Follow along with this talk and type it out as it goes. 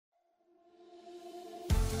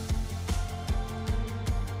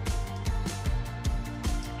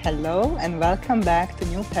Hello and welcome back to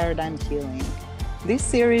New Paradigm Healing. This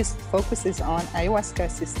series focuses on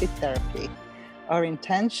ayahuasca-assisted therapy. Our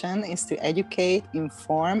intention is to educate,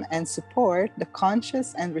 inform, and support the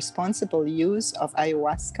conscious and responsible use of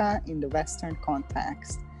ayahuasca in the Western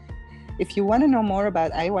context. If you want to know more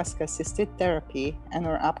about ayahuasca-assisted therapy and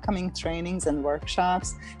our upcoming trainings and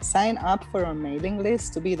workshops, sign up for our mailing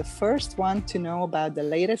list to be the first one to know about the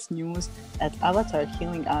latest news at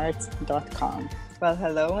avatarhealingarts.com. Well,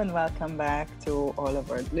 hello and welcome back to all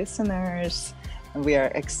of our listeners. We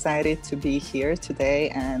are excited to be here today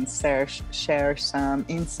and share some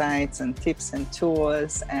insights and tips and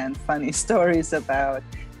tools and funny stories about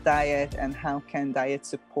diet and how can diet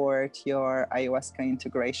support your ayahuasca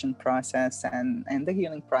integration process and the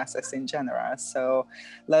healing process in general. So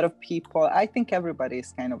a lot of people, I think everybody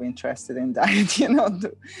is kind of interested in diet,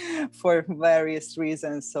 for various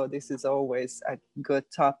reasons. So this is always a good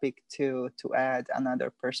topic to add another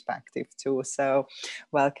perspective to. So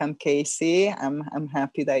welcome, Casey. I'm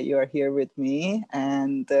happy that you're here with me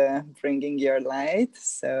and bringing your light.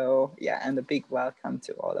 So yeah, and a big welcome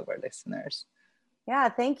to all of our listeners. Yeah,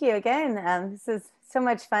 thank you again. This is so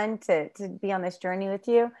much fun to be on this journey with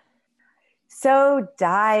you. So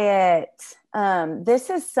diet.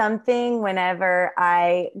 This is something whenever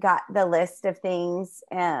I got the list of things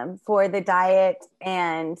for the diet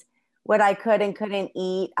and what I could and couldn't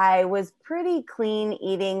eat, I was pretty clean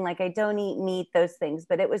eating. Like I don't eat meat, those things,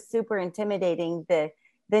 but it was super intimidating, the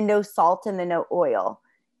no salt and the no oil,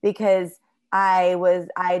 because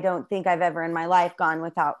I don't think I've ever in my life gone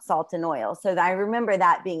without salt and oil. So I remember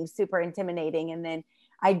that being super intimidating. And then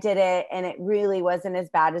I did it and it really wasn't as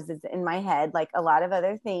bad as it's in my head, like a lot of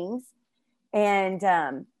other things. And,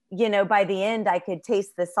 by the end I could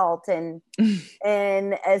taste the salt in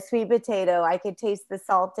a sweet potato. I could taste the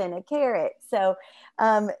salt in a carrot. So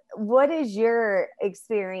what is your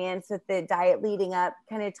experience with the diet leading up?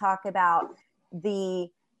 Kind of talk about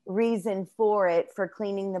the reason for it, for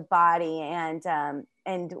cleaning the body, and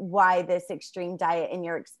why this extreme diet in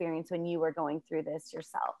your experience when you were going through this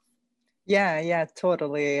yourself. Yeah,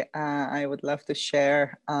 totally. I would love to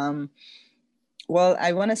share. Well,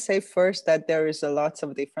 I want to say first that there is a lots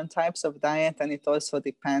of different types of diet, and it also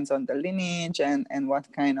depends on the lineage and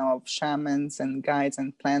what kind of shamans and guides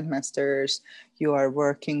and plant masters you are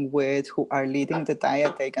working with who are leading the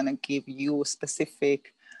diet. They're going to give you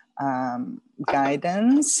specific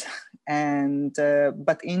guidance, and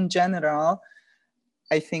but in general,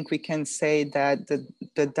 I think we can say that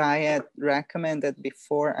the diet recommended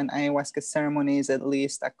before an ayahuasca ceremony is at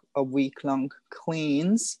least a week-long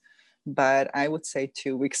cleanse, but I would say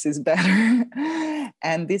 2 weeks is better.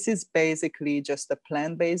 And this is basically just a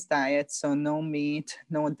plant-based diet, so no meat,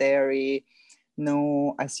 no dairy,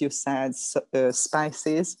 no, as you said,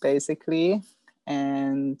 spices, basically,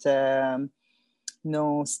 and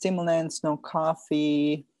no stimulants, no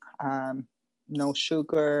coffee, no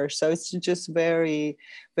sugar. So it's just very,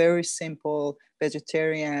 very simple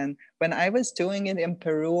vegetarian. When I was doing it in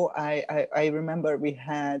Peru, I remember we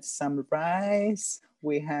had some rice,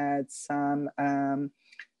 we had some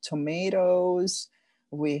tomatoes,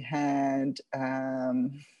 we had,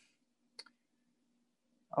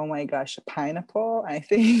 oh my gosh, a pineapple, I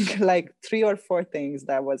think, like 3 or 4 things.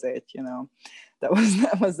 That was it, that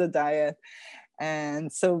was the diet.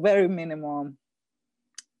 And so very minimal.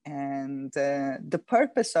 And the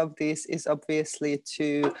purpose of this is obviously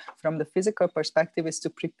from the physical perspective, is to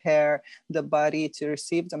prepare the body to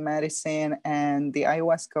receive the medicine. And the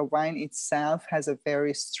ayahuasca wine itself has a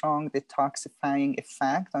very strong detoxifying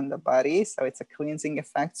effect on the body. So it's a cleansing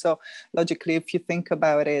effect. So logically, if you think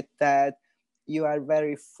about it, that you are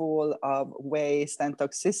very full of waste and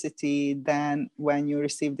toxicity, then when you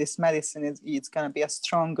receive this medicine, it's going to be a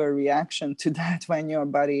stronger reaction to that when your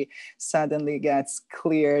body suddenly gets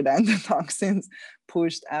cleared and the toxins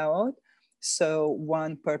pushed out. So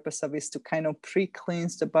one purpose of it is to kind of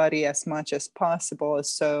pre-cleanse the body as much as possible,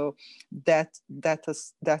 so that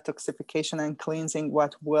detoxification and cleansing,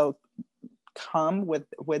 what will come with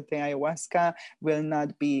the ayahuasca, will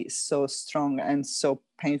not be so strong and so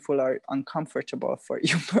painful or uncomfortable for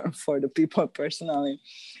you, for the people personally.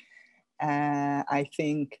 I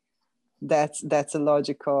think that's a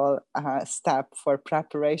logical step for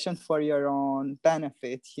preparation for your own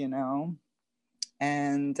benefit,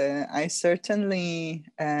 and I certainly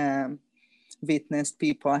witnessed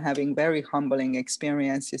people having very humbling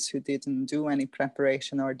experiences who didn't do any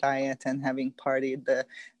preparation or diet, and having partied the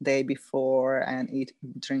day before and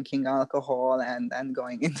drinking alcohol and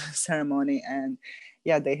going into the ceremony, and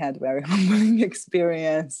yeah, they had very humbling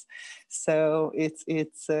experience. So it's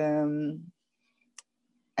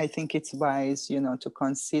I think it's wise, to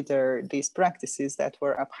consider these practices that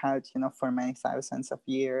were upheld, for many thousands of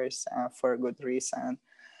years for a good reason.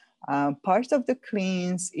 Part of the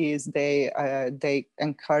cleanse is they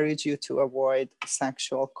encourage you to avoid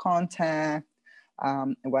sexual contact,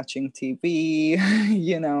 watching TV,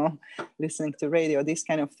 listening to radio, these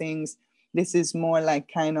kind of things. This is more like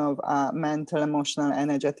kind of mental, emotional,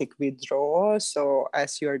 energetic withdrawal. So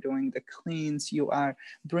as you're doing the cleanse, you are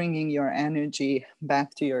bringing your energy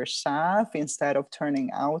back to yourself instead of turning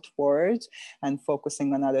outwards and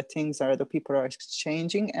focusing on other things, or other people are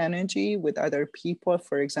exchanging energy with other people.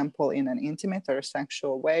 For example, in an intimate or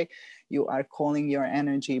sexual way, you are calling your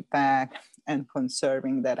energy back and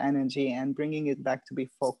conserving that energy and bringing it back to be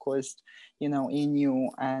focused, in you,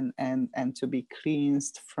 and to be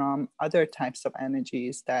cleansed from other types of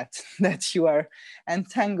energies that you are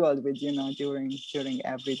entangled with, during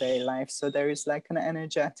everyday life. So there is like an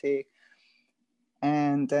energetic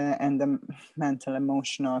and the mental,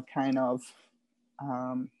 emotional kind of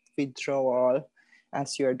withdrawal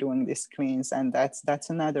as you're doing this cleanse, and that's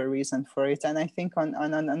another reason for it. And I think on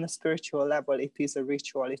a spiritual level, it is a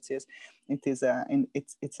ritual. It's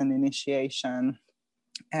an initiation.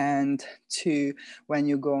 And when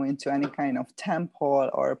you go into any kind of temple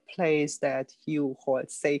or place that you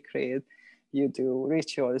hold sacred, you do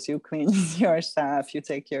rituals, you cleanse yourself, you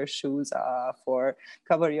take your shoes off or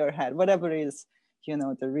cover your head, whatever is,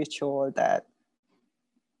 the ritual that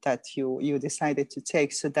you decided to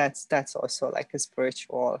take. So that's also like a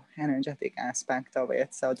spiritual, energetic aspect of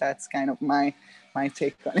it. So that's kind of my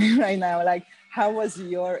take on it right now. Like, how was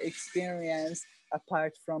your experience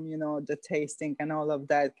apart from, the tasting and all of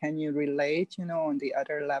that? Can you relate, on the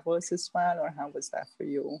other levels as well, or how was that for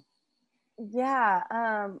you?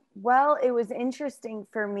 Yeah. Well, it was interesting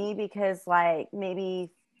for me because like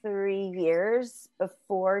maybe 2 years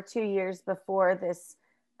before this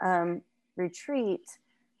retreat,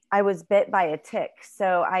 I was bit by a tick.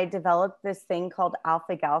 So I developed this thing called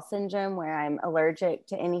alpha-gal syndrome where I'm allergic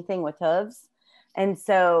to anything with hooves. And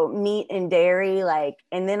so meat and dairy,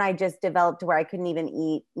 and then I just developed where I couldn't even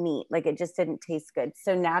eat meat. Like it just didn't taste good.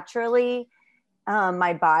 So naturally,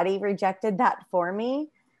 my body rejected that for me.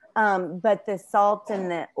 But the salt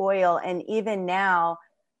and the oil, and even now,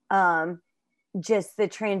 just the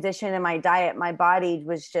transition in my diet, my body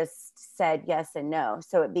was just said yes and no.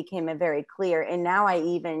 So it became a very clear. And now I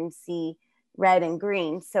even see red and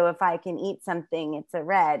green. So if I can eat something, it's a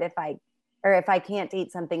red. If I can't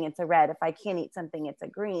eat something, it's a red. If I can't eat something, it's a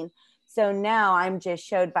green. So now I'm just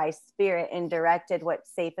showed by spirit and directed what's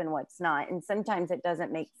safe and what's not. And sometimes it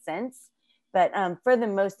doesn't make sense, but for the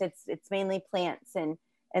most, it's mainly plants, and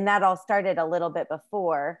that all started a little bit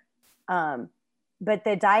before. But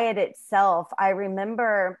the diet itself, I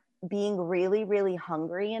remember being really, really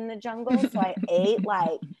hungry in the jungle. So I ate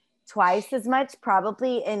like twice as much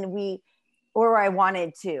probably, or I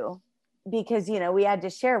wanted to, because, we had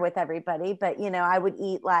to share with everybody. But, I would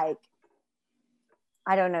eat like,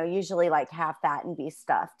 I don't know, usually like half that and be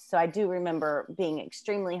stuffed. So I do remember being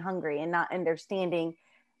extremely hungry and not understanding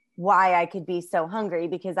why I could be so hungry,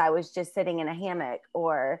 because I was just sitting in a hammock,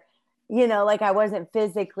 or like I wasn't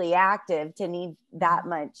physically active to need that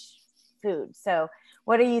much food. So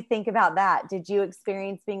what do you think about that? Did you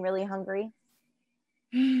experience being really hungry?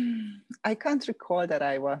 I can't recall that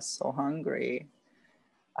I was so hungry.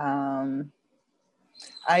 I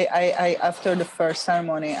after the first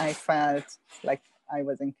ceremony, I felt like I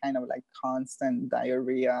was in kind of like constant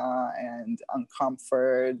diarrhea and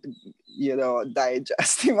uncomfort,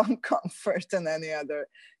 digestive uncomfort and any other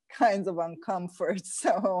kinds of uncomfort.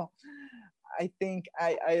 So I think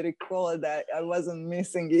I recall that I wasn't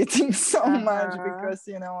missing eating so much because,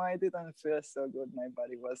 I didn't feel so good. My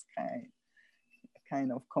body was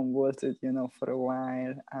kind of convoluted, for a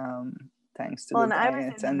while, thanks to the diet. And I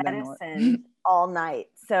was in medicine all night.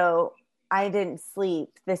 So I didn't sleep.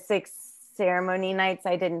 The 6 ceremony nights,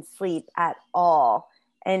 I didn't sleep at all.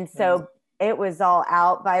 And so it was all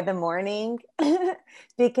out by the morning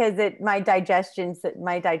because my digestive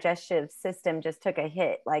system just took a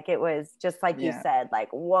hit. Like it was just like you said, like,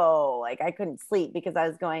 whoa, like I couldn't sleep because I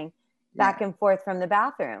was going back and forth from the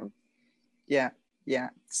bathroom. Yeah.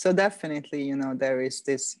 So definitely, there is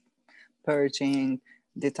this purging,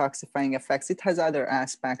 detoxifying effects. It has other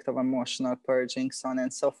aspects of emotional purging, so on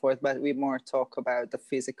and so forth, but we more talk about the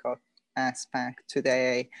physical aspect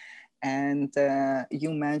today. And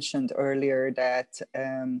you mentioned earlier that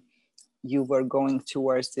you were going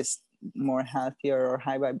towards this more healthier or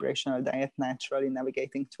high vibrational diet, naturally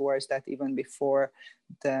navigating towards that even before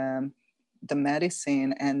the the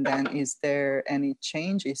medicine, and then is there any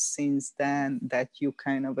changes since then that you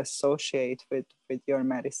kind of associate with your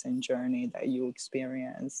medicine journey that you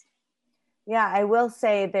experienced? Yeah, I will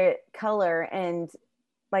say that color and,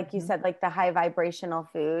 like you Mm-hmm. said, like the high vibrational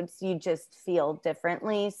foods, you just feel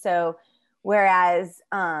differently. So whereas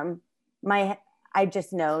my I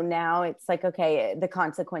just know now, it's like, okay, the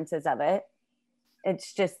consequences of it.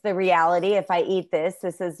 It's just the reality. If I eat this,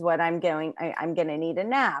 this is what I'm going, I'm going to need a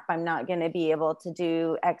nap. I'm not going to be able to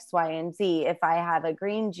do X, Y, and Z. If I have a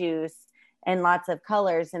green juice and lots of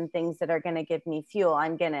colors and things that are going to give me fuel,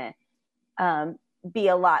 I'm going to be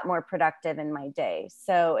a lot more productive in my day.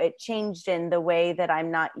 So it changed in the way that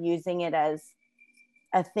I'm not using it as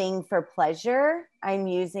a thing for pleasure. I'm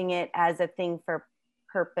using it as a thing for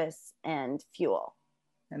purpose and fuel.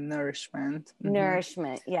 And nourishment. Mm-hmm.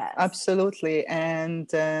 Nourishment, yes. Absolutely. And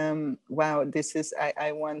wow, this is,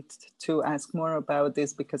 I want to ask more about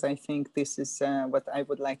this, because I think this is what I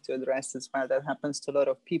would like to address as well. That happens to a lot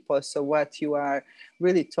of people. So what you are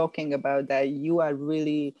really talking about, that you are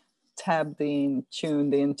really tapped in,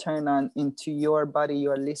 tuned in, turn on into your body.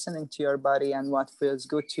 You're listening to your body and what feels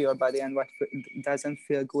good to your body and what doesn't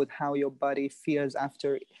feel good, how your body feels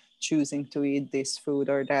after choosing to eat this food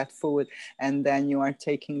or that food. And then you are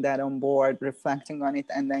taking that on board, reflecting on it,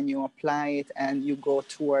 and then you apply it and you go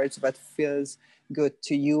towards what feels good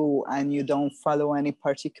to you, and you don't follow any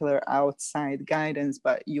particular outside guidance,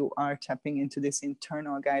 but you are tapping into this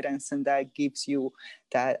internal guidance, and that gives you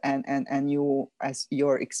that, and you, as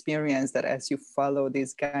your experience, that as you follow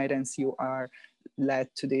this guidance, you are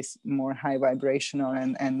led to this more high vibrational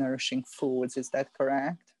and nourishing foods. Is that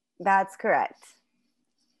correct? That's correct.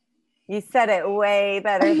 You said it way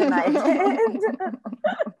better than I did.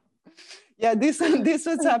 Yeah, this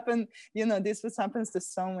was happen, this was happens to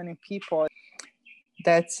so many people.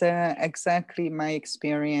 That's exactly my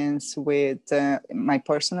experience with my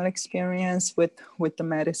personal experience with the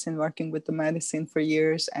medicine, working with the medicine for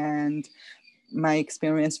years, and my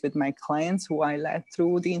experience with my clients who I led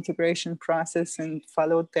through the integration process and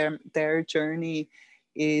followed their journey,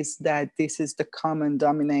 is that this is the common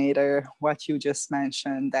denominator, what you just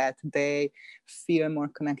mentioned, that they feel more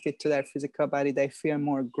connected to their physical body, they feel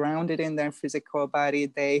more grounded in their physical body,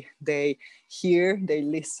 they hear, they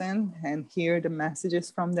listen and hear the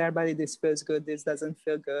messages from their body. This feels good, this doesn't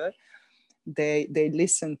feel good. They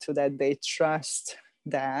listen to that, they trust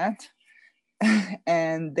that,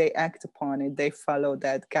 and they act upon it, they follow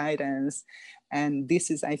that guidance. And this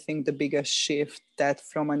is, I think, the biggest shift, that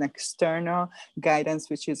from an external guidance,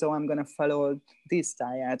 which is, oh, I'm going to follow this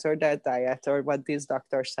diet or that diet, or what this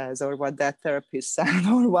doctor says, or what that therapist said,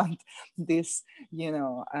 or what this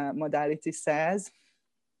modality says.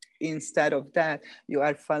 Instead of that, you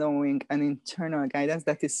are following an internal guidance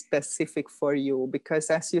that is specific for you, because,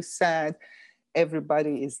 as you said,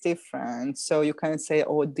 everybody is different. So you can say,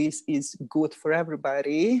 oh, this is good for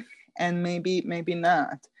everybody, and maybe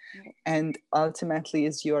not. And ultimately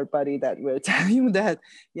it's your body that will tell you that,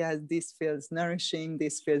 yes, this feels nourishing,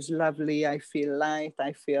 this feels lovely, I feel light,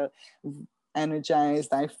 I feel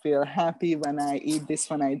energized, I feel happy when I eat this,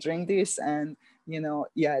 when I drink this. And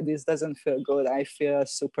this doesn't feel good, I feel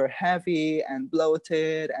super heavy and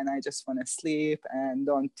bloated, and I just want to sleep, and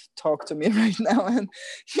don't talk to me right now. And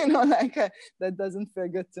that doesn't feel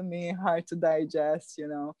good to me, hard to digest,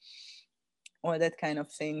 all that kind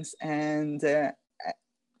of things. And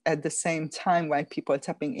at the same time, while people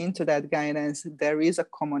tapping into that guidance, there is a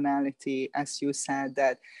commonality, as you said,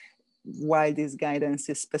 that while this guidance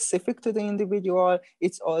is specific to the individual,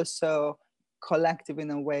 it's also collective in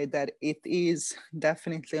a way that it is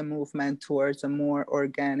definitely a movement towards a more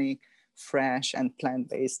organic, fresh, and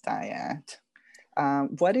plant-based diet.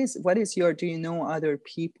 What is your, do you know other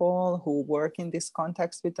people who work in this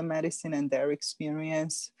context with the medicine and their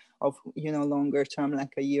experience of, longer term,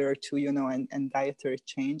 like a year or two, and dietary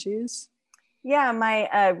changes? Yeah,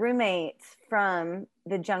 my roommate from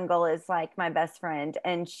the jungle is like my best friend,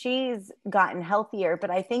 and she's gotten healthier.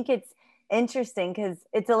 But I think it's interesting because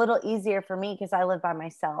it's a little easier for me because I live by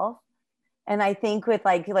myself. And I think with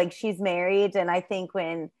like she's married, and I think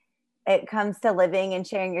when it comes to living and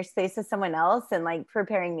sharing your space with someone else and like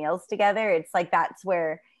preparing meals together, it's like that's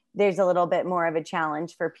where there's a little bit more of a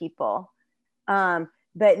challenge for people.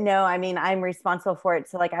 But no, I mean, I'm responsible for it.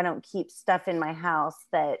 So like I don't keep stuff in my house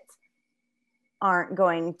that aren't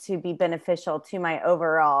going to be beneficial to my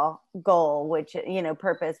overall goal, which,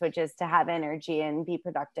 purpose, which is to have energy and be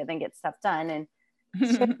productive and get stuff done and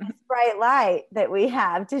share this bright light that we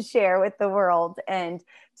have to share with the world. And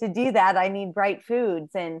to do that, I need bright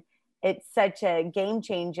foods. And it's such a game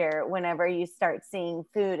changer whenever you start seeing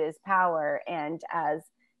food as power and as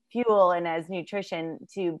fuel and as nutrition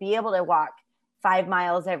to be able to walk 5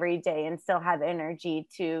 miles every day and still have energy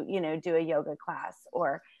to, you know, do a yoga class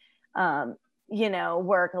or, you know,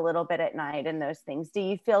 work a little bit at night and those things. Do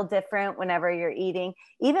you feel different whenever you're eating?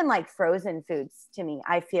 Even like frozen foods, to me,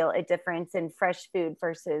 I feel a difference in fresh food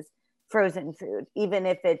versus frozen food, even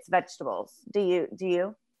if it's vegetables. Do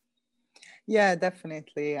you? Yeah,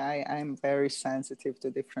 definitely. I'm very sensitive to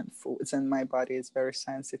different foods, and my body is very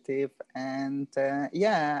sensitive. And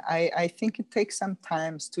yeah, I think it takes some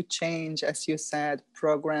time to change, as you said,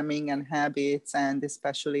 programming and habits, and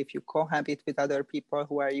especially if you cohabit with other people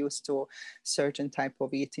who are used to certain type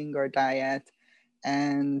of eating or diet.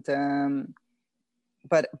 And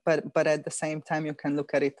but at the same time, you can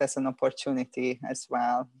look at it as an opportunity as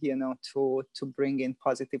well, you know, to bring in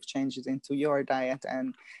positive changes into your diet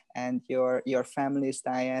and your family's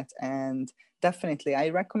diet. And definitely I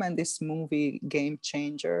recommend this movie Game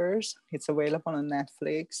Changers. It's available on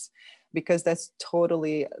Netflix, because that's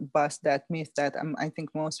totally bust that myth that I think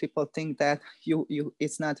most people think that you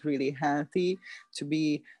it's not really healthy to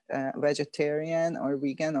be vegetarian or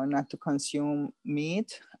vegan or not to consume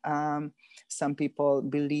meat. Some people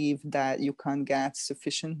believe that you can't get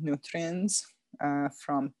sufficient nutrients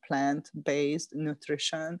from plant-based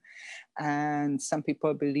nutrition, and some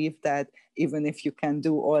people believe that even if you can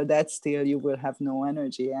do all that, still you will have no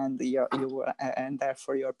energy, and and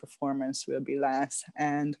therefore your performance will be less.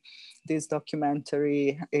 And this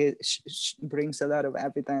documentary brings a lot of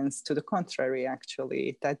evidence to the contrary,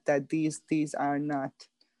 actually, that these are not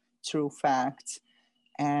true facts.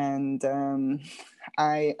 And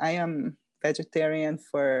I am vegetarian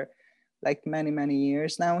for like many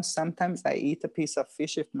years now. Sometimes I eat a piece of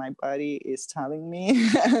fish if my body is telling me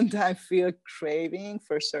and I feel craving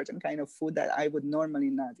for certain kind of food that I would normally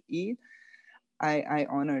not eat. I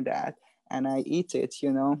honor that and I eat it,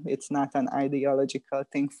 you know. It's not an ideological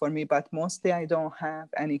thing for me, but mostly I don't have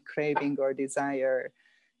any craving or desire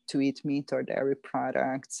to eat meat or dairy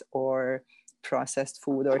products or processed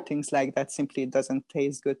food or things like that. Simply doesn't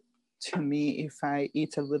taste good to me. If I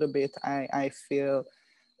eat a little bit, I feel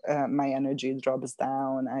my energy drops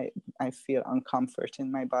down. I feel uncomfort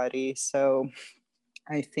in my body. So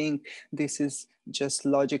I think this is just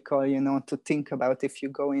logical, you know, to think about if you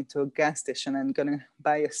go into a gas station and gonna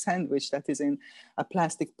buy a sandwich that is in a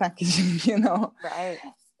plastic packaging, you know, Right.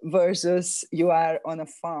 versus you are on a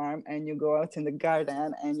farm and you go out in the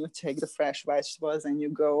garden and you take the fresh vegetables and you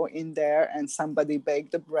go in there and somebody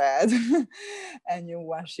baked the bread and you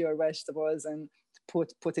wash your vegetables and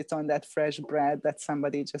put it on that fresh bread that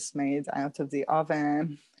somebody just made out of the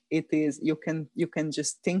oven. It is, you can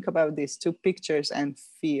just think about these two pictures and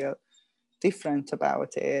feel different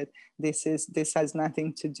about it. This has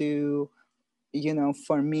nothing to do, you know,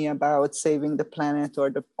 for me, about saving the planet or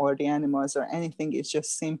the animals or anything. It's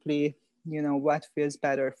just simply, you know, what feels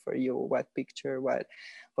better for you, what picture, what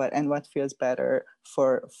and what feels better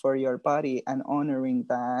for your body, and honoring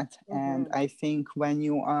that. Mm-hmm. And I think when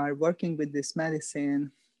you are working with this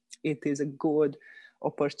medicine, it is a good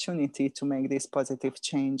opportunity to make these positive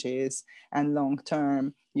changes, and long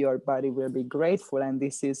term your body will be grateful. And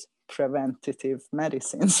this is preventative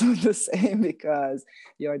medicine, so to say, because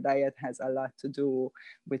your diet has a lot to do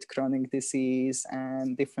with chronic disease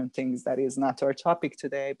and different things that is not our topic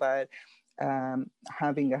today. But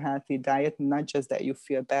having a healthy diet, not just that you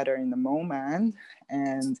feel better in the moment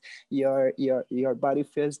and your body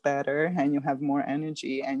feels better and you have more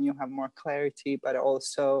energy and you have more clarity, but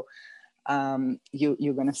also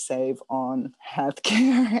you're going to save on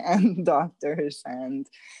healthcare and doctors and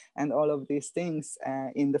all of these things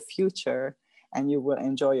in the future, and you will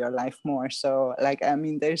enjoy your life more. So, like, I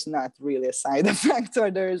mean, there's not really a side effect, or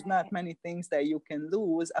there's not many things that you can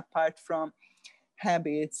lose apart from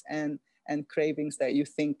habits and cravings that you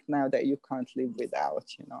think now that you can't live without,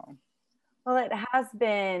 you know. Well, it has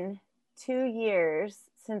been 2 years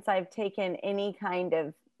since I've taken any kind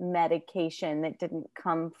of medication that didn't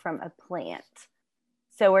come from a plant.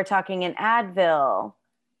 So we're talking an Advil,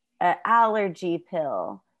 an allergy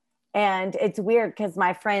pill. And it's weird because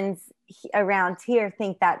my friends around here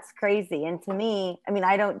think that's crazy. And to me, I mean,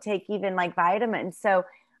 I don't take even like vitamins. So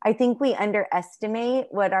I think we underestimate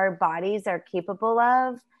what our bodies are capable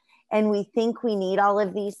of. And we think we need all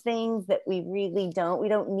of these things that we really don't. We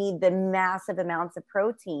don't need the massive amounts of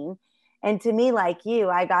protein. And to me, like you,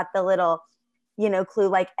 I got the little, you know, clue,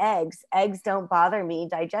 like eggs. Eggs don't bother me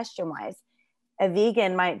digestion wise. A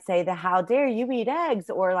vegan might say, how dare you eat eggs?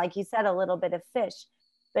 Or like you said, a little bit of fish.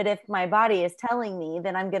 But if my body is telling me,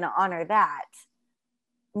 then I'm going to honor that,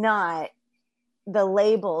 not the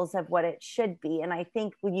labels of what it should be. And I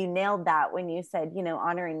think you nailed that when you said, you know,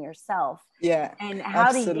 honoring yourself. Yeah. And how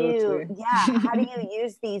absolutely. do you, how do you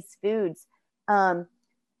use these foods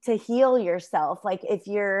to heal yourself? Like if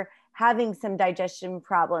you're having some digestion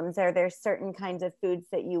problems, are there certain kinds of foods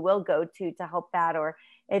that you will go to help that? Or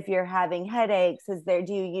if you're having headaches, do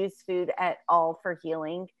you use food at all for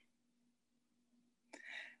healing?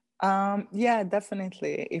 Yeah,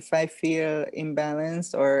 definitely. If I feel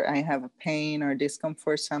imbalanced or I have a pain or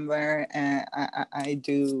discomfort somewhere, I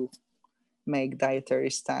do make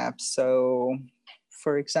dietary steps. So,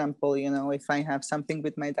 for example, you know, if I have something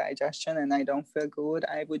with my digestion and I don't feel good,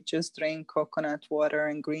 I would just drink coconut water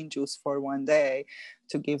and green juice for one day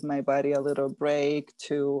to give my body a little break,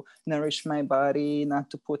 to nourish my body, not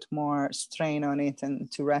to put more strain on it,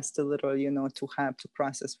 and to rest a little, you know, to have to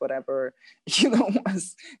process whatever, you know,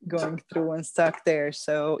 was going through and stuck there.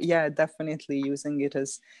 So yeah, definitely using it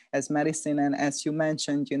as medicine. And as you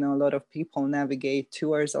mentioned, you know, a lot of people navigate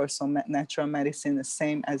towards also natural medicine, the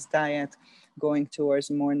same as diet, going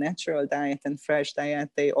towards more natural diet and fresh diet.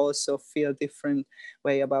 They also feel different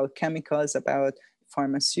way about chemicals, about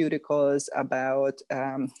pharmaceuticals, about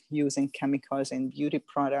using chemicals in beauty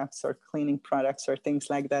products or cleaning products or things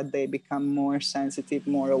like that. They become more sensitive,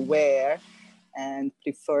 more aware, and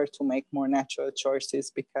prefer to make more natural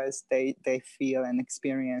choices because they feel and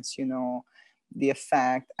experience, you know, the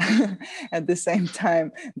effect. At the same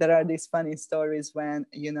time, there are these funny stories when,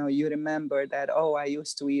 you know, you remember that, oh, I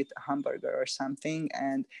used to eat a hamburger or something,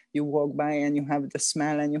 and you walk by and you have the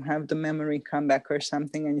smell and you have the memory come back or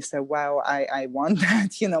something, and you say, wow, I want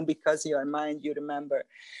that, you know, because your mind, you remember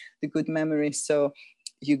the good memories. So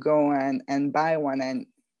you go and buy one, and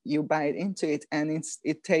you bite into it, and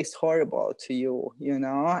it tastes horrible to you, you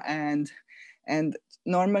know, and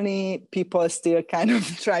normally people still kind of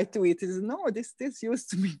try to eat it. No, this used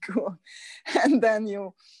to be good. And then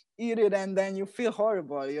you eat it and then you feel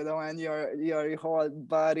horrible, you know, and your whole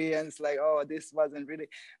body, and it's like, oh, this wasn't really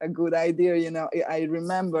a good idea, you know. I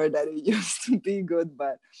remember that it used to be good,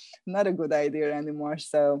 but not a good idea anymore.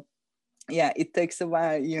 So yeah, it takes a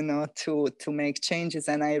while, you know, to make changes.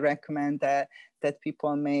 And I recommend that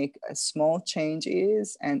people make small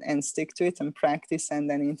changes and stick to it and practice, and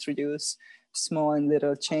then introduce small and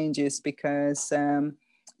little changes, because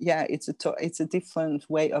yeah, it's a different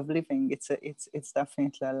way of living. It's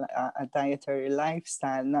definitely a dietary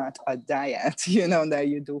lifestyle, not a diet, you know, that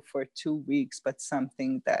you do for 2 weeks, but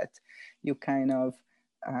something that you kind of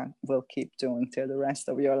will keep doing till the rest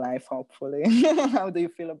of your life, hopefully. How do you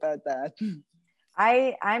feel about that?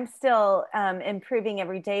 I'm still improving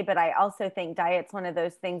every day, but I also think diet's one of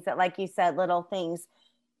those things that, like you said, little things.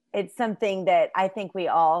 It's something that I think we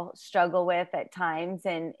all struggle with at times,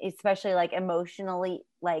 and especially like emotional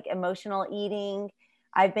eating,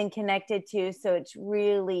 I've been connected to. So it's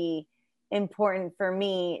really important for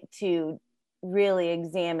me to really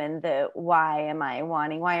examine why am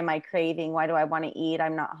I craving? Why do I want to eat?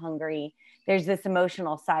 I'm not hungry. There's this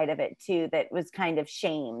emotional side of it too that was kind of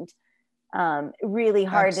shamed. Really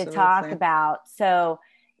hard Absolutely. to talk about. So,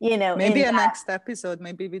 you know, maybe next episode,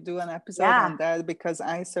 maybe we do an episode on that, because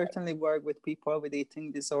I certainly work with people with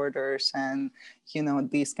eating disorders, and, you know,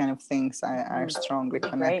 these kind of things are strongly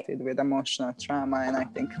connected with emotional trauma. And I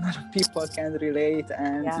think a lot of people can relate,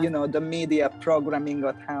 and, you know, the media programming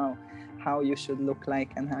of how you should look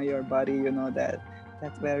like and how your body, you know,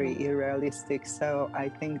 that's very unrealistic. So I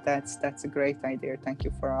think that's a great idea. Thank you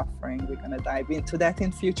for offering. We're going to dive into that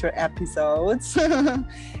in future episodes.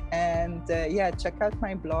 And yeah, check out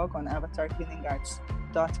my blog on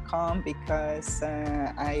avatarhealingarts.com, because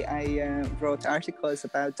I wrote articles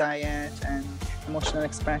about diet and emotional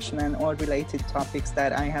expression and all related topics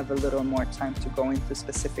that I have a little more time to go into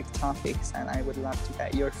specific topics. And I would love to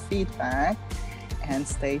get your feedback, and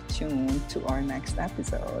stay tuned to our next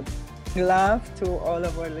episode. Love to all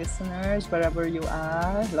of our listeners, wherever you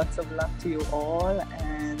are. Lots of love to you all,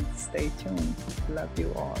 and stay tuned. Love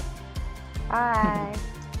you all. Bye.